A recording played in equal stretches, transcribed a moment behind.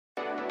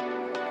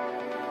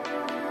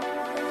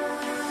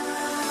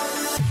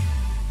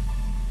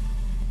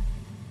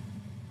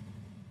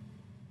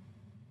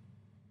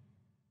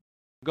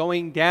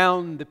Going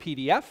down the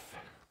PDF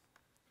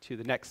to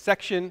the next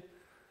section,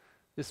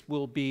 this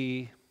will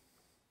be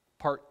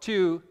part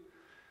 2,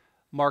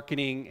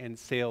 marketing and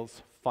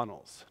sales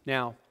funnels.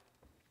 Now,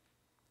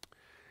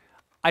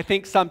 I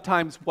think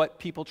sometimes what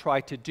people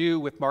try to do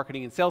with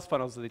marketing and sales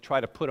funnels is they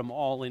try to put them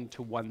all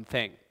into one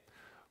thing.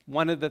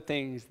 One of the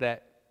things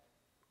that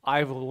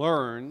I've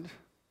learned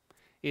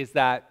is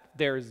that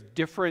there's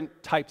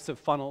different types of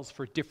funnels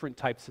for different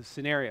types of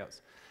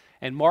scenarios.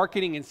 And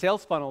marketing and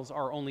sales funnels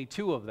are only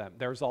 2 of them.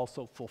 There's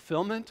also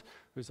fulfillment,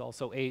 there's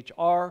also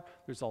HR,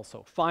 there's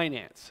also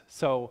finance.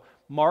 So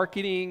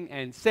marketing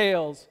and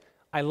sales,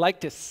 I like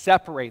to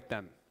separate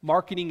them.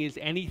 Marketing is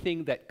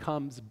anything that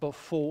comes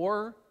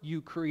before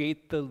you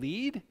create the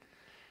lead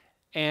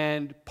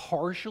and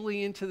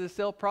partially into the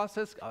sale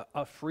process,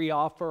 a free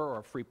offer or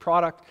a free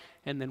product.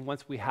 And then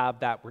once we have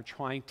that, we're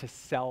trying to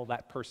sell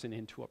that person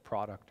into a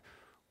product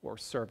or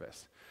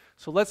service.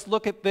 So let's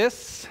look at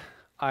this.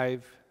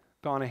 I've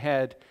gone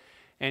ahead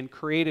and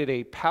created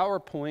a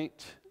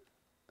PowerPoint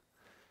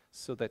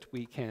so that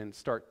we can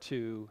start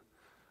to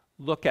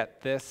look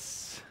at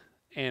this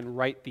and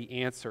write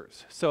the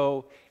answers.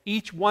 So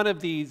each one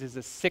of these is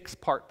a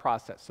 6-part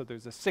process. So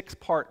there's a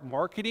 6-part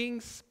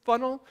marketing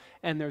funnel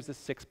and there's a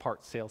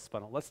 6-part sales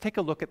funnel. Let's take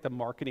a look at the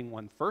marketing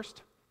one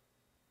first.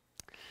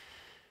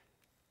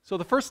 So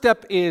the first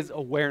step is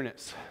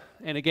awareness.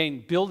 And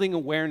again, building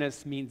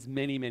awareness means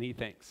many, many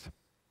things.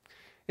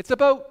 It's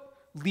about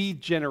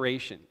lead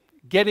generation,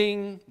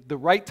 getting the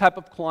right type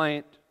of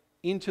client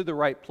into the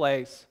right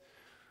place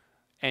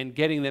and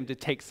getting them to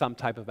take some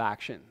type of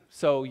action.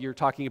 So you're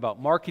talking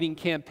about marketing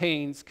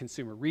campaigns,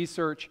 consumer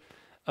research,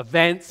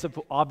 events,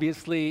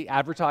 obviously,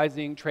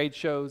 advertising, trade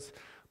shows,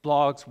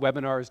 blogs,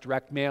 webinars,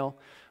 direct mail,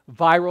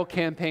 viral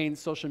campaigns,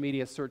 social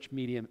media, search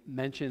media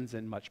mentions,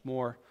 and much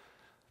more.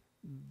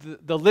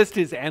 The list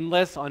is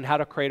endless on how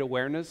to create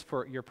awareness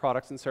for your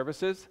products and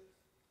services.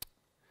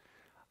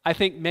 I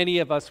think many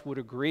of us would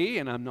agree,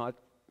 and I'm not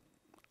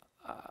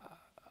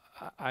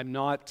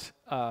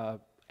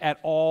at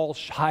all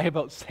shy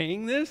about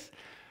saying this.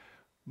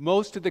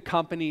 Most of the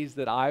companies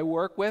that I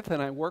work with,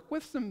 and I work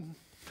with some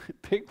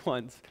big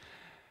ones,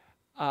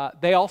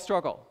 they all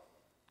struggle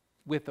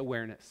with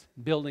awareness,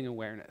 building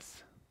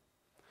awareness.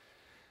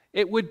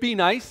 It would be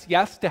nice,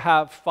 yes, to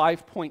have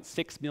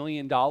 $5.6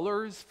 million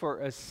for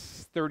a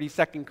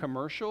 30-second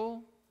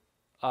commercial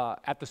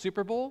at the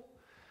Super Bowl,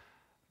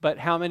 but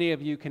how many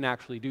of you can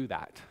actually do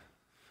that?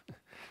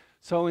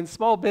 So in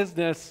small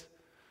business,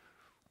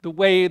 the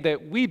way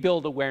that we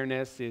build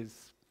awareness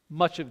is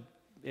much of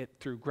it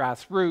through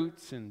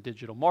grassroots and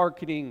digital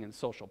marketing and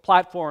social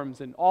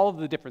platforms and all of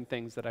the different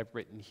things that I've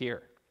written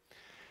here.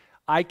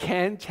 I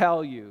can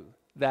tell you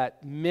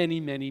that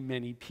many, many,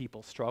 many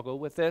people struggle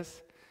with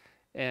this,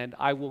 and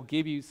I will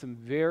give you some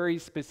very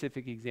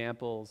specific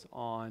examples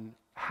on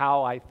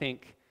how I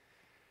think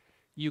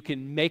you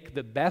can make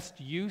the best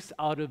use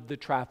out of the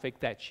traffic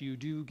that you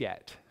do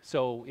get.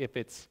 So if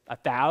it's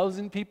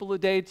 1,000 people a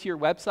day to your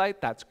website,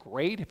 that's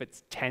great. If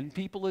it's 10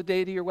 people a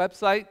day to your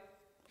website,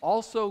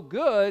 also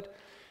good.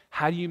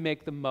 How do you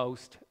make the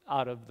most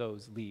out of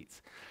those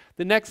leads?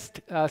 The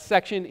next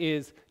section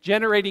is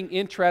generating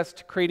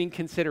interest, creating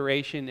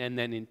consideration, and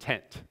then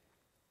intent.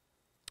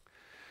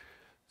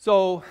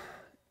 So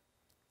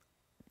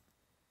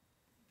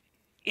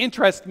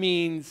interest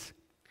means,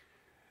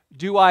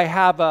 do I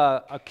have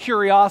a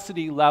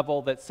curiosity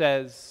level that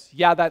says,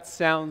 yeah, that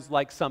sounds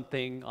like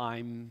something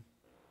I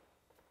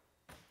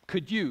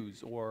could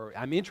use or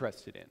I'm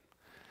interested in?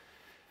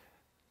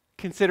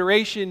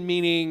 Consideration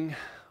meaning,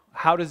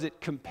 how does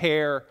it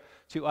compare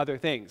to other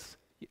things?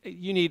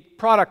 You need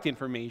product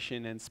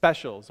information and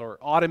specials or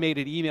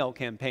automated email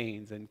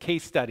campaigns and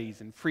case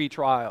studies and free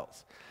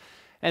trials.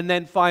 And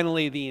then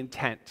finally, the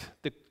intent,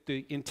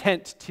 the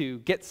intent to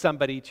get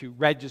somebody to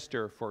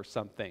register for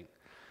something.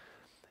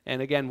 And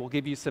again, we'll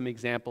give you some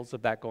examples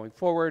of that going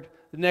forward.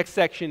 The next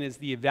section is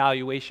the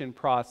evaluation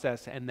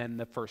process and then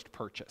the first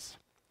purchase.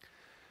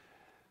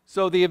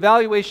 So the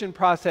evaluation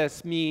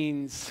process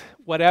means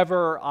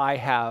whatever I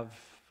have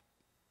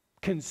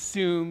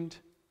consumed,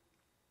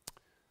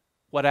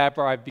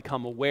 whatever I've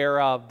become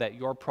aware of that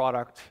your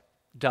product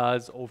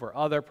does over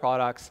other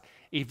products,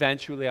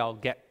 eventually I'll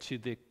get to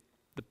the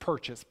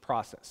purchase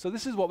process. So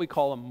this is what we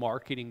call a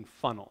marketing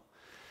funnel.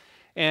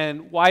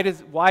 And why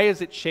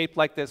is it shaped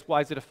like this?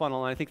 Why is it a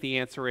funnel? And I think the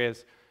answer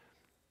is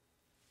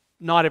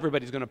not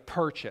everybody's going to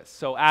purchase.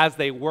 So as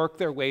they work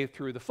their way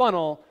through the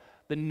funnel,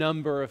 the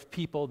number of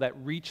people that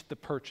reach the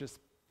purchase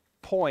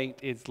point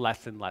is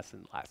less and less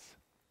and less.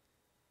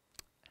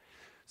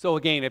 So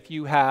again, if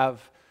you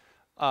have,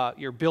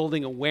 you're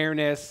building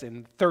awareness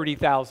and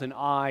 30,000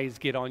 eyes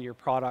get on your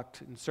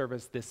product and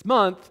service this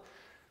month,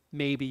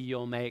 maybe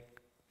you'll make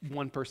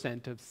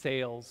 1% of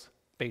sales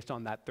based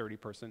on that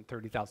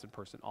 30,000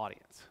 person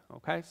audience,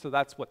 okay? So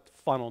that's what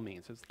funnel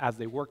means. As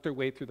they work their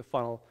way through the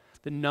funnel,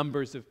 the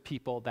numbers of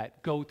people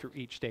that go through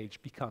each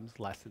stage becomes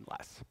less and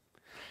less.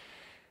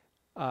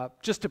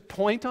 Just a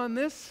point on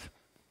this,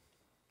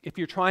 if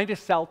you're trying to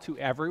sell to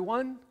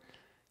everyone,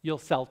 you'll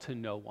sell to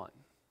no one.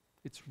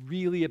 It's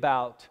really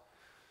about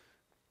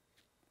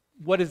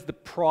what is the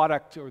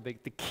product or the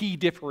key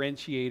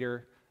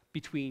differentiator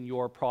between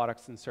your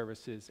products and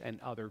services and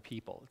other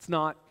people. It's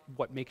not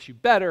what makes you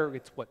better,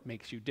 it's what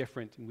makes you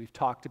different, and we've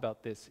talked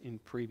about this in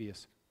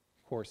previous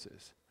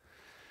courses.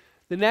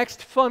 The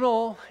next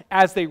funnel,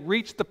 as they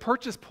reach the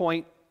purchase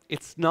point,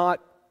 it's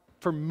not,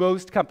 for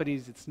most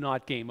companies, it's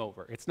not game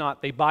over. It's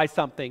not they buy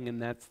something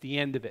and that's the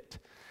end of it.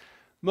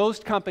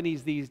 Most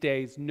companies these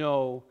days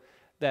know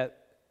that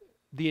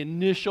the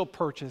initial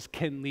purchase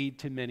can lead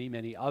to many,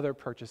 many other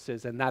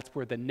purchases, and that's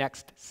where the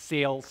next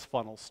sales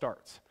funnel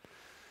starts.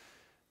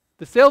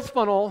 The sales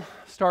funnel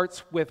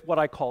starts with what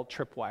I call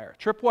tripwire.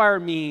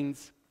 Tripwire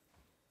means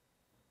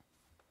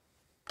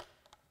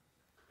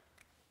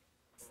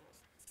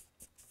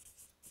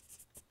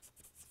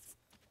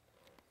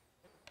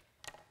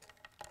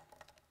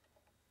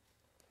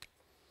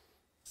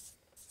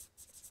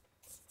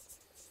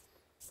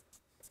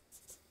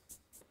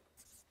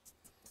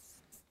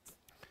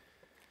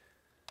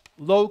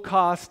low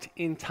cost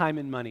in time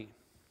and money.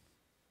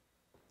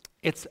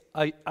 It's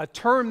a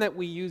term that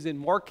we use in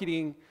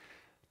marketing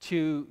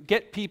to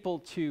get people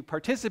to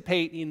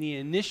participate in the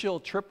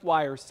initial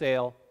tripwire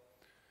sale,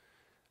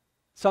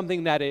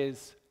 something that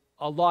is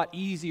a lot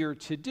easier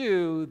to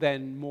do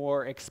than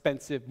more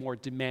expensive, more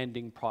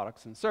demanding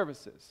products and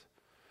services.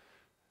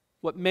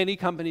 What many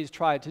companies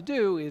try to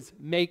do is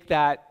make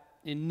that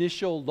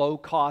initial low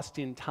cost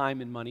in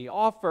time and money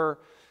offer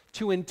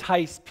to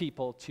entice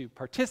people to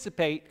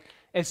participate.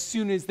 As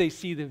soon as they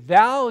see the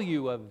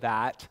value of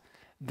that,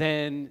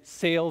 then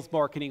sales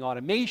marketing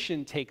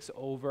automation takes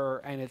over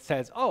and it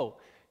says, oh,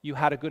 you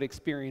had a good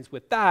experience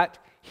with that,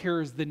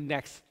 here's the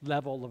next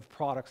level of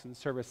products and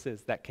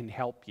services that can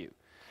help you.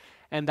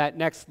 And that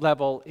next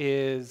level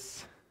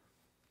is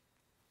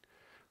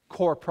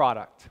core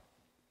product.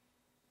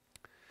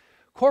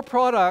 Core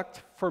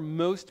product, for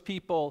most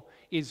people,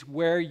 is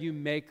where you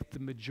make the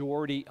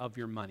majority of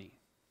your money.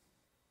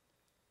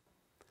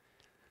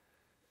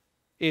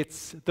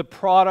 It's the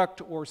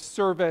product or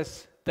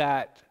service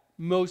that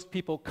most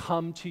people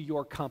come to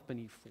your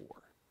company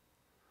for.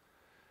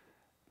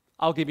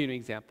 I'll give you an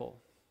example.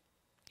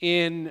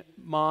 In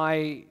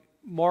my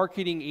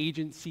marketing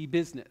agency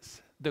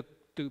business,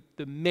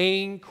 the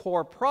main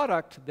core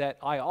product that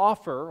I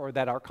offer, or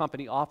that our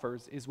company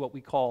offers, is what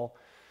we call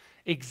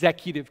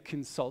executive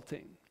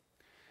consulting.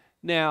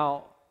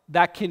 Now,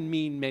 that can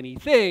mean many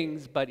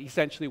things, but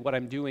essentially what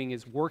I'm doing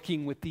is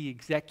working with the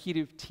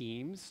executive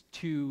teams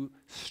to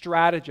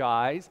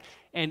strategize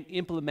and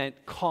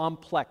implement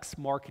complex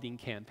marketing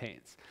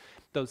campaigns.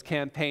 Those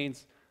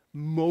campaigns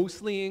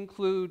mostly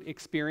include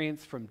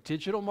experience from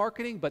digital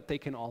marketing, but they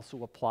can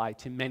also apply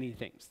to many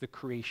things: the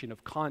creation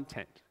of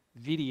content,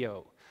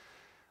 video,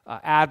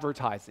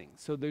 advertising.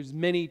 So there's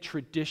many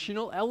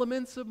traditional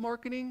elements of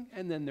marketing,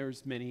 and then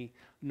there's many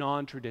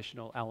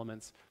non-traditional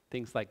elements,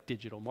 things like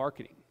digital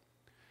marketing.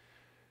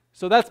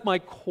 So that's my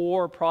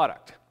core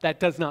product. That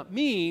does not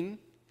mean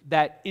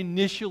that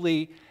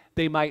initially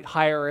they might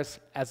hire us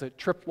as a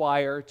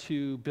tripwire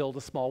to build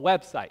a small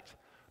website,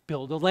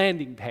 build a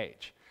landing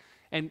page.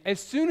 And as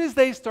soon as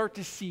they start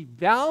to see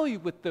value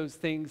with those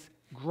things,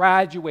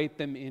 graduate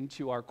them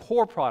into our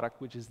core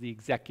product, which is the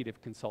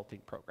executive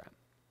consulting program.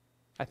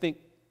 I think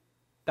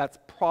that's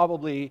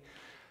probably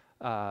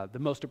the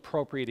most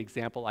appropriate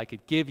example I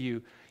could give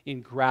you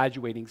in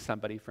graduating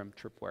somebody from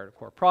tripwire to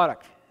core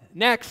product.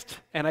 Next,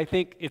 and I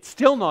think it's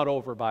still not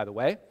over, by the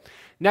way,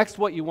 next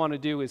what you want to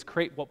do is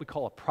create what we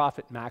call a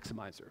profit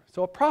maximizer.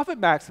 So a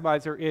profit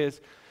maximizer is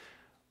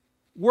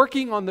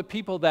working on the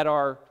people that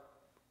are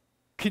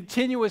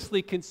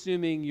continuously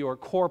consuming your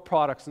core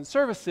products and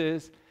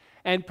services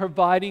and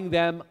providing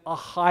them a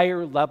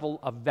higher level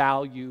of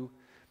value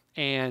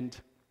and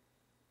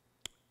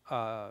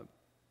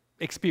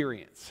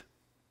experience.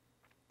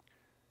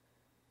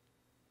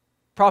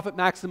 Profit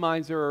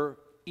maximizer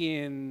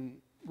in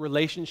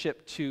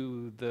relationship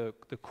to the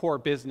core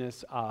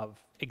business of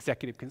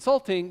executive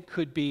consulting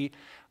could be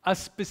a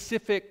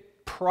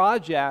specific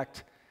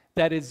project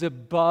that is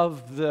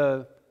above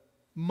the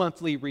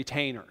monthly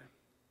retainer.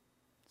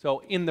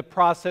 So in the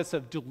process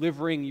of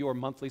delivering your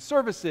monthly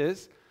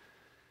services,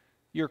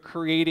 you're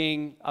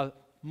creating a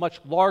much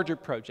larger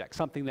project,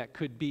 something that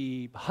could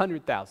be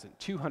 $100,000,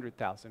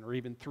 $200,000, or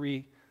even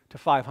 $300,000 to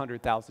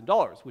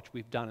 $500,000, which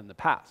we've done in the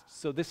past.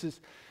 So this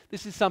is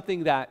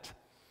something that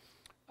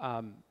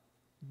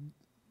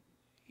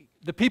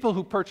the people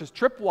who purchase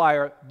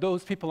Tripwire,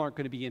 those people aren't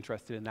going to be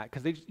interested in that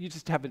because you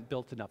just haven't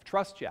built enough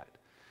trust yet.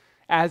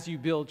 As you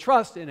build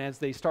trust and as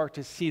they start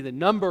to see the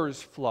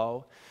numbers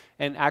flow,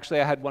 and actually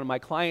I had one of my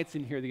clients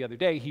in here the other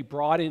day, he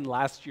brought in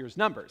last year's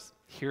numbers.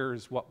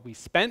 Here's what we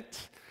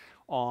spent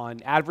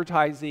on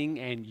advertising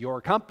and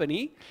your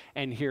company,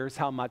 and here's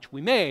how much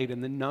we made,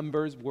 and the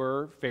numbers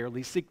were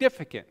fairly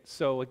significant.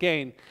 So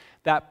again,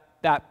 that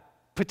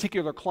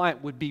particular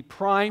client would be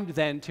primed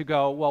then to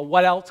go, well,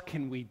 what else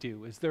can we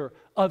do? Is there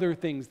other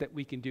things that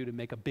we can do to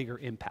make a bigger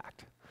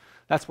impact?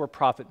 That's where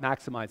Profit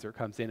Maximizer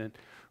comes in, and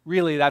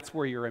really that's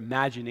where your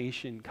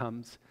imagination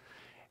comes.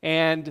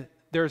 And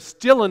there's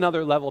still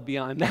another level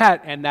beyond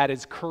that, and that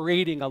is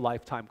creating a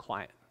lifetime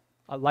client.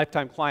 A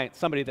lifetime client,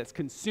 somebody that's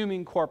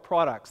consuming core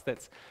products,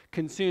 that's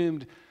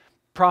consumed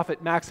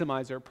profit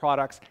maximizer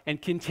products,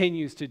 and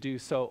continues to do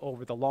so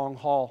over the long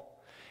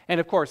haul. And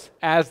of course,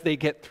 as they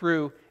get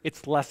through,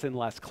 it's less and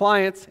less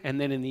clients, and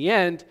then in the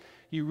end,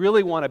 you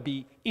really want to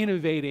be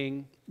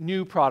innovating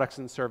new products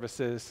and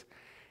services,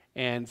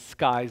 and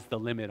sky's the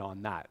limit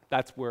on that.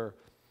 That's where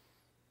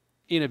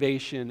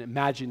innovation,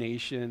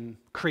 imagination,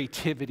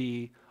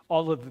 creativity,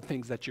 all of the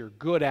things that you're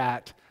good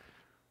at,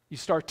 you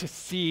start to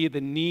see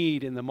the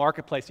need in the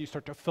marketplace. You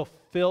start to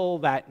fulfill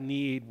that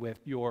need with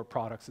your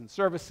products and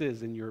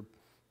services and your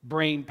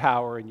brain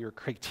power and your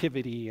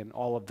creativity and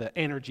all of the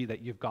energy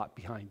that you've got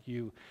behind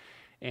you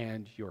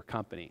and your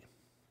company.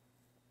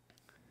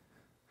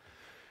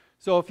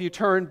 So if you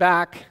turn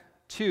back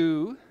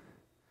to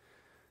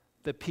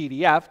the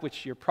PDF,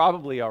 which you're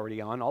probably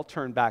already on, I'll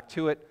turn back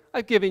to it.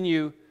 I've given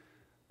you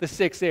the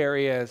 6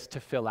 areas to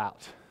fill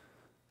out.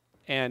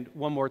 And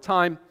one more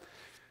time,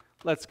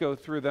 let's go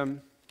through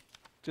them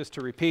just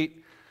to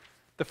repeat.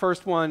 The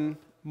first one,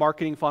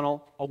 marketing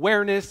funnel: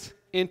 awareness,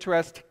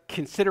 interest,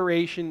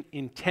 consideration,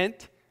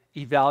 intent,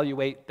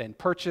 evaluate, then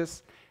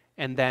purchase.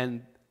 And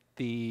then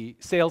the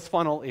sales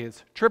funnel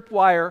is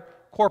tripwire,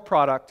 core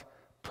product,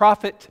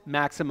 profit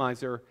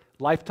maximizer,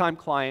 lifetime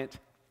client,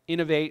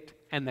 innovate,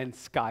 and then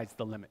sky's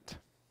the limit.